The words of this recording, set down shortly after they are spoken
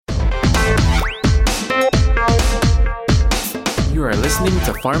You are listening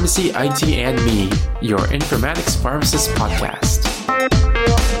to Pharmacy, IT, and Me, your informatics pharmacist podcast.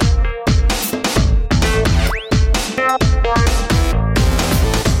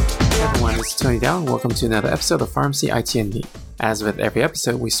 Hey everyone, this is Tony Dow. Welcome to another episode of Pharmacy, IT, and Me. As with every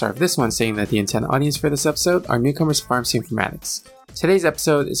episode, we start this one saying that the intended audience for this episode are newcomers to pharmacy informatics. Today's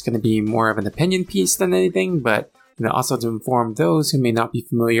episode is going to be more of an opinion piece than anything, but also to inform those who may not be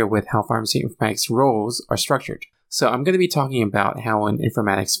familiar with how pharmacy informatics roles are structured. So I'm going to be talking about how an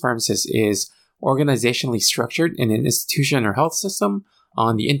informatics pharmacist is organizationally structured in an institution or health system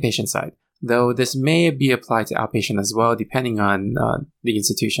on the inpatient side, though this may be applied to outpatient as well, depending on the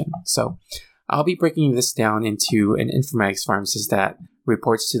institution. So I'll be breaking this down into an informatics pharmacist that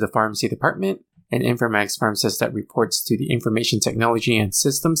reports to the pharmacy department, an informatics pharmacist that reports to the information technology and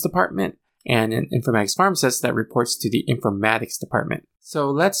systems department, and an informatics pharmacist that reports to the informatics department.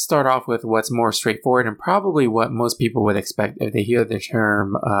 So let's start off with what's more straightforward and probably what most people would expect if they hear the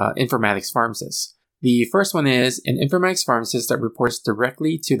term informatics pharmacist. The first one is an informatics pharmacist that reports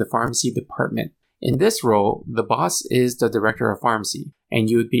directly to the pharmacy department. In this role, the boss is the director of pharmacy, and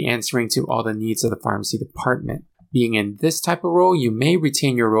you would be answering to all the needs of the pharmacy department. Being in this type of role, you may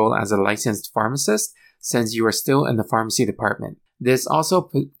retain your role as a licensed pharmacist since you are still in the pharmacy department. This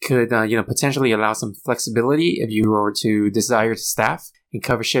also could potentially allow some flexibility if you were to desire to staff and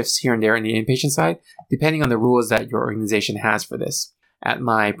cover shifts here and there on the inpatient side, depending on the rules that your organization has for this. At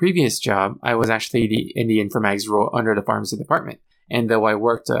my previous job, I was actually in the informatics role under the pharmacy department, and though I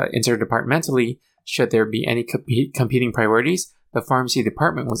worked interdepartmentally, should there be any competing priorities, the pharmacy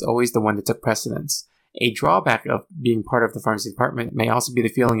department was always the one that took precedence. A drawback of being part of the pharmacy department may also be the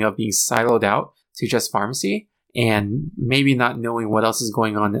feeling of being siloed out to just pharmacy, and maybe not knowing what else is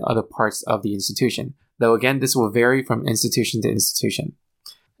going on in other parts of the institution. Though again, this will vary from institution to institution.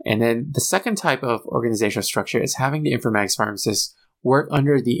 And then the second type of organizational structure is having the informatics pharmacist work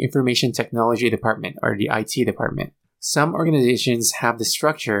under the information technology department or the IT department. Some organizations have the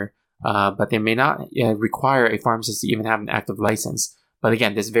structure, but they may not require a pharmacist to even have an active license. But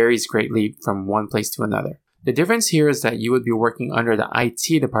again, this varies greatly from one place to another. The difference here is that you would be working under the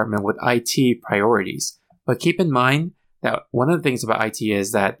IT department with IT priorities. But keep in mind that one of the things about IT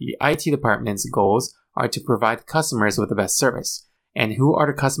is that the IT department's goals are to provide customers with the best service. And who are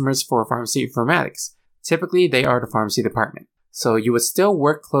the customers for pharmacy informatics? Typically, they are the pharmacy department. So you would still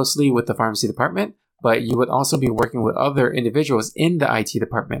work closely with the pharmacy department, but you would also be working with other individuals in the IT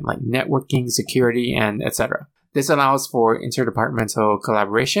department, like networking, security, and etc. This allows for interdepartmental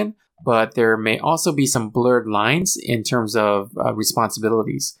collaboration, but there may also be some blurred lines in terms of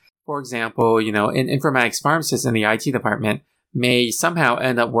responsibilities. For example, an informatics pharmacist in the IT department may somehow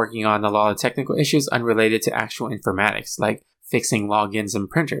end up working on a lot of technical issues unrelated to actual informatics, like fixing logins and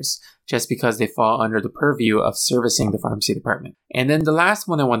printers, just because they fall under the purview of servicing the pharmacy department. And then the last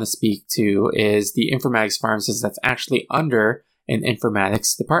one I want to speak to is the informatics pharmacist that's actually under an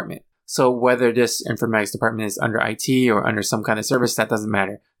informatics department. So whether this informatics department is under IT or under some kind of service, that doesn't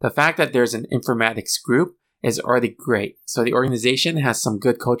matter. The fact that there's an informatics group is already great. So the organization has some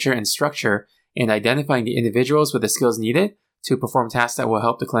good culture and structure in identifying the individuals with the skills needed to perform tasks that will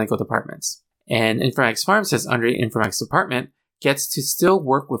help the clinical departments. And informatics pharmacist under the informatics department gets to still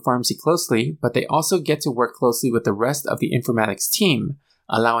work with pharmacy closely, but they also get to work closely with the rest of the informatics team,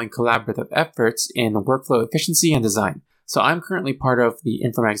 allowing collaborative efforts in workflow efficiency and design. So I'm currently part of the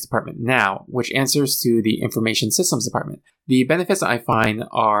informatics department now, which answers to the information systems department. The benefits I find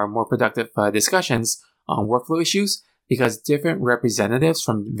are more productive discussions on workflow issues because different representatives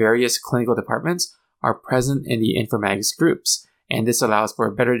from various clinical departments are present in the informatics groups. And this allows for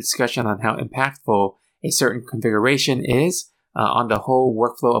a better discussion on how impactful a certain configuration is on the whole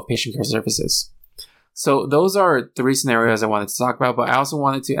workflow of patient care services. So those are three scenarios I wanted to talk about, but I also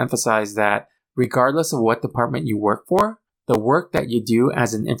wanted to emphasize that regardless of what department you work for, the work that you do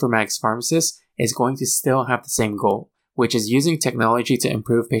as an informatics pharmacist is going to still have the same goal, which is using technology to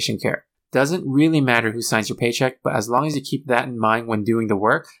improve patient care. Doesn't really matter who signs your paycheck, but as long as you keep that in mind when doing the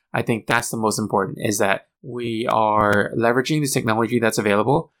work, I think that's the most important, is that we are leveraging the technology that's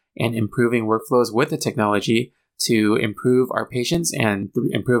available and improving workflows with the technology to improve our patients and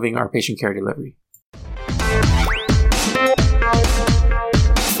improving our patient care delivery.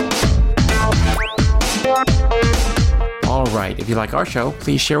 Alright, if you like our show,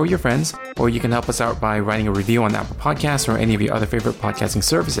 please share with your friends, or you can help us out by writing a review on Apple Podcasts or any of your other favorite podcasting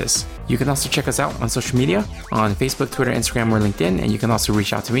services. You can also check us out on social media, on Facebook, Twitter, Instagram, or LinkedIn, and you can also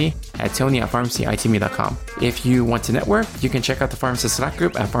reach out to me at tony@pharmacyitme.com. If you want to network, you can check out the Pharmacist Slack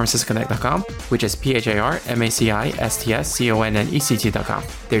group at pharmacistconnect.com, which is PHARMACISTSCONNECT.com.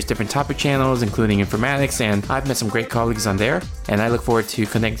 There's different topic channels, including informatics, and I've met some great colleagues on there, and I look forward to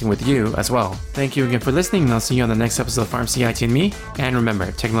connecting with you as well. Thank you again for listening, and I'll see you on the next episode of Pharmacy IT and Me. And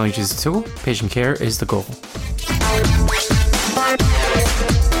remember, technology is a tool, patient care is the goal.